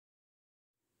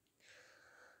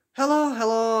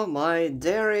Hello, my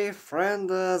dear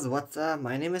friends. What's up?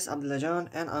 My name is Abdulajan,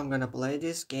 and I'm gonna play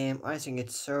this game. I think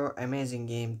it's so amazing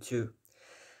game too.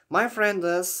 My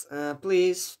friends,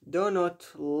 please do not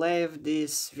leave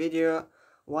this video.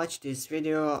 Watch this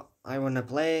video. I wanna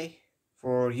play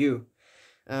for you.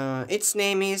 Its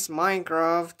name is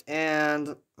Minecraft,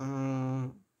 and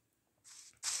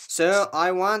so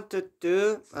I wanted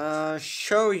to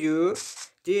show you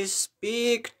this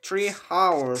big tree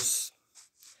house.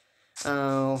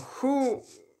 Uh, who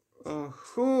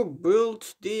who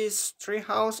built this tree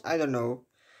house? I don't know.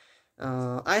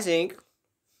 I think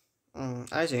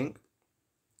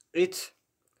it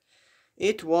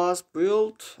it was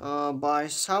built by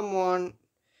someone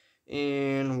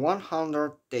in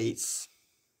 100 days.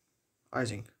 I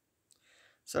think.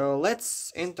 So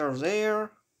let's enter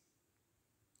there.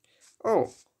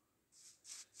 Oh,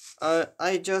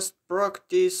 I just broke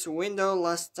this window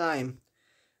last time.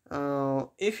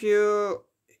 If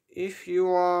you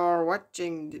are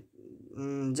watching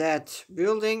that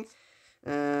building,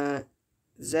 uh,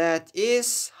 that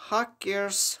is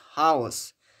Hacker's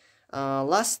house.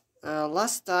 Last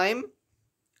time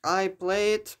I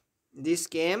played this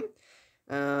game,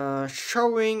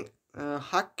 showing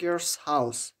Hacker's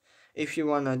house. If you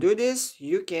wanna do this,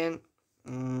 you can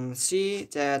see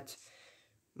that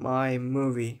my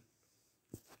movie.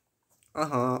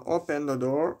 Open the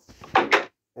door.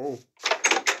 Oh,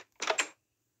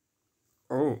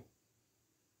 oh.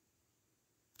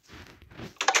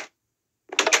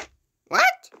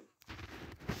 What?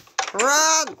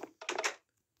 Run!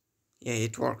 Yeah,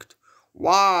 it worked.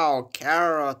 Wow,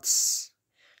 carrots.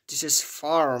 This is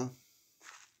farm.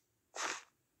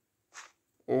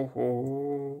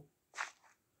 Oh,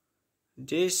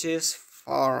 this is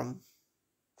farm.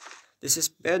 This is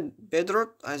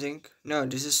bedroot, I think. No,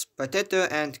 this is potato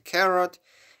and carrot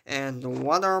and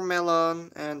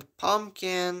watermelon and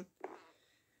pumpkin,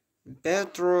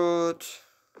 beetroot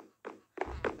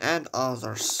and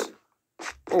others.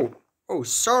 Oh,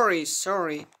 sorry.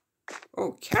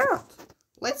 Oh, carrot.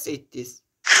 Let's eat this.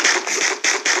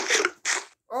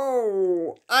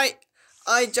 Oh,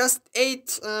 I just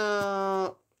ate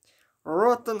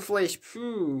rotten flesh.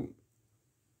 Phew.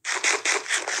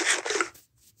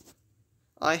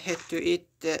 I had to eat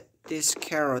this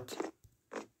carrot.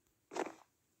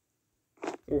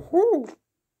 Woohoo!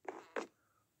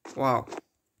 Wow.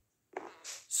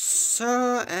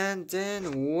 So, and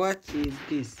then what is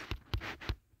this?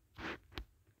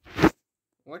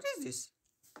 What is this?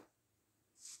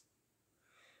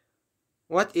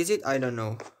 What is it? I don't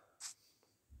know.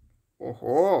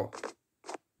 Oh,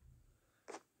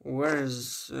 where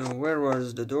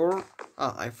was the door?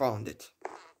 Ah, I found it.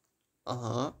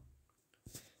 Uh-huh.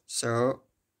 So,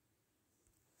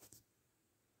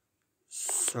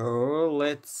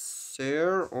 let's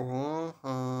share.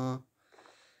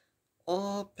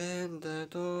 Open the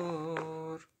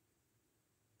door.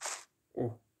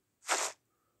 Oh,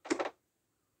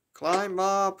 climb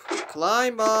up,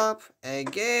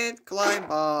 again,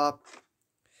 climb up.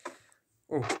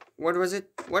 Oh, what was it?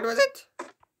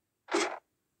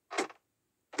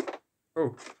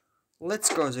 Oh,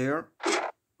 let's go there.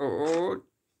 Oh, oh.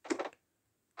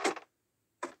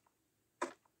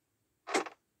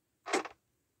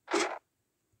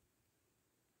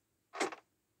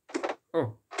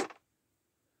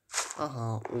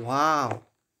 Wow.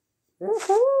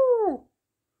 Woohoo!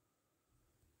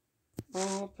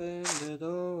 Open the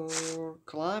door.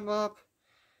 Climb up.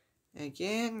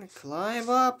 Again, climb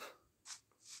up.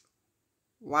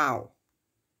 Wow.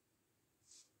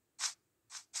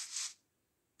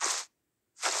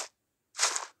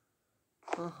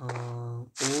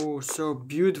 Oh, so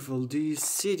beautiful, these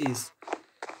cities.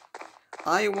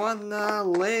 I wanna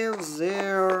live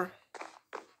there.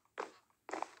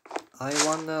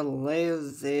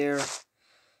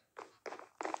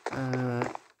 Uh,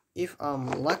 if I'm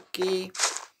lucky,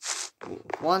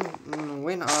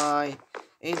 when I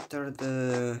enter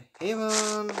the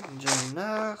heaven,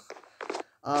 Jannah,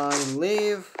 I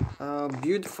live a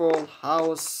beautiful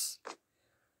house.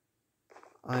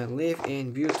 I live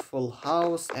in beautiful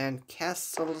house and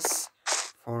castles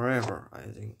forever, I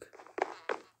think.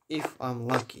 If I'm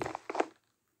lucky.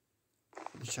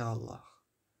 Inshallah.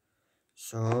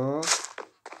 So,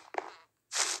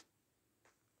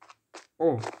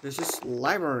 oh, this is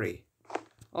library.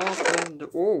 Open the,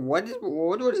 oh, what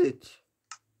was it?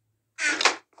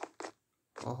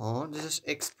 This is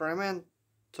experimental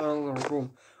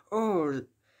room. Oh,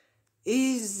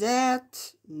 is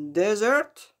that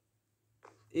desert?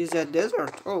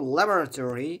 Oh,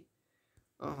 laboratory.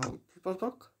 People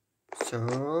talk.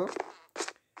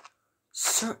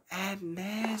 So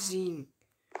amazing.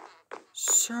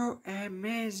 So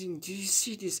amazing. Do you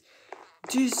see this?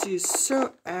 This is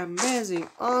so amazing.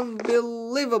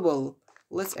 Unbelievable.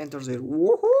 Let's enter there.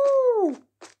 Woohoo!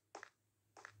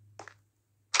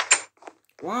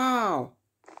 Wow.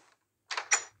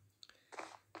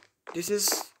 This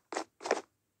is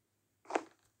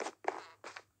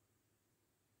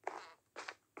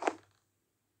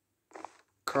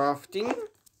crafting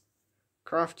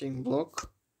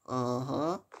block.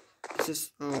 This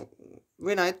is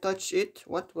when I touch it,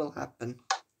 what will happen?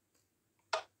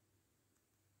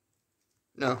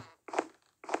 No,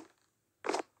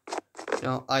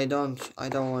 no, I don't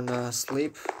wanna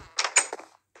sleep.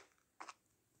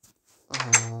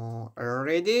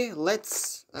 Ready?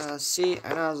 Let's see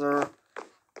another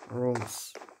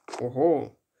rooms.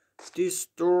 Oh, this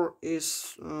door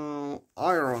is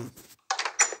iron,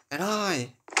 and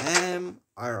I am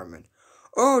Iron Man.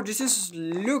 Oh, this is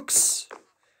Luke's.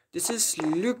 This is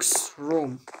Luke's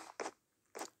room.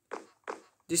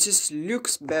 This is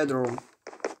Luke's bedroom.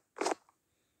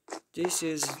 This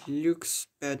is Luke's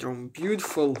bedroom.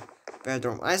 Beautiful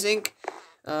bedroom. I think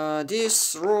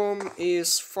this room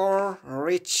is for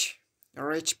rich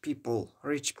people.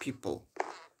 Rich people.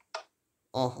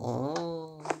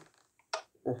 Oh,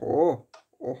 oh.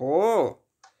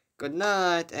 Good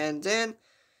night, and then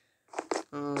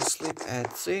sleep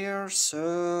at there.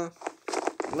 So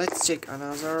let's check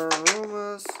another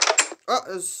rooms.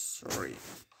 Oh, sorry.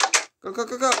 Go.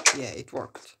 Yeah, it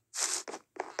worked.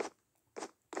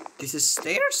 This is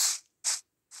stairs?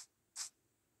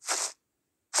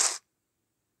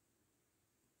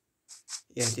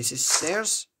 Yeah, this is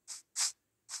stairs.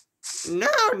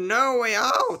 No way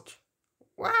out.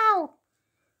 Wow.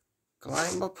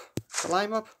 Climb up.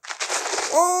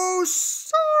 Oh,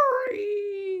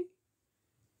 sorry.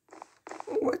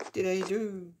 What did I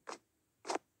do?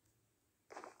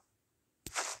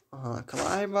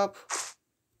 Climb up.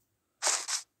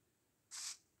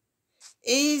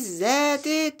 Is that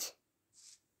it?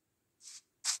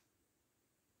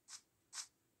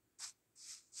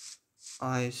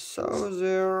 I saw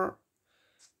there,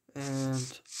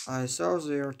 and I saw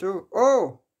there too.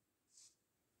 Oh,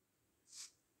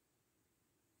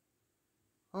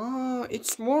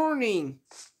 it's morning.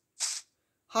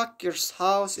 Hacker's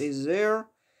house is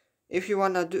there. If you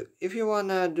wanna do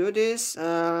this,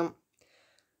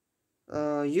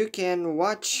 you can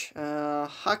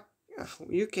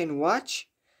watch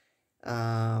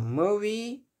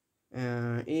movie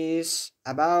is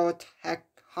about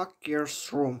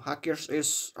Hacker's room. Hacker's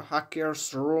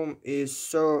room is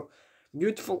so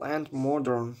beautiful and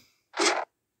modern.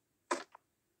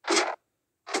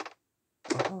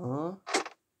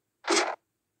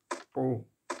 Oh,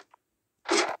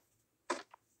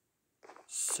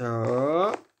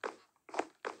 so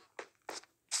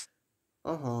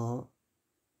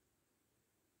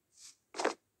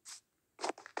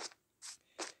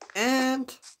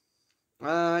and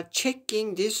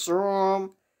checking this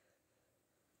room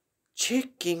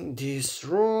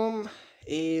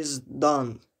is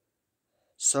done.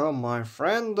 So my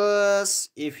friends,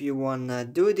 if you wanna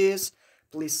do this,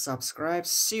 please subscribe.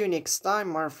 See you next time,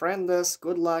 my friends.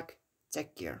 Good luck.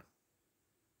 Take care.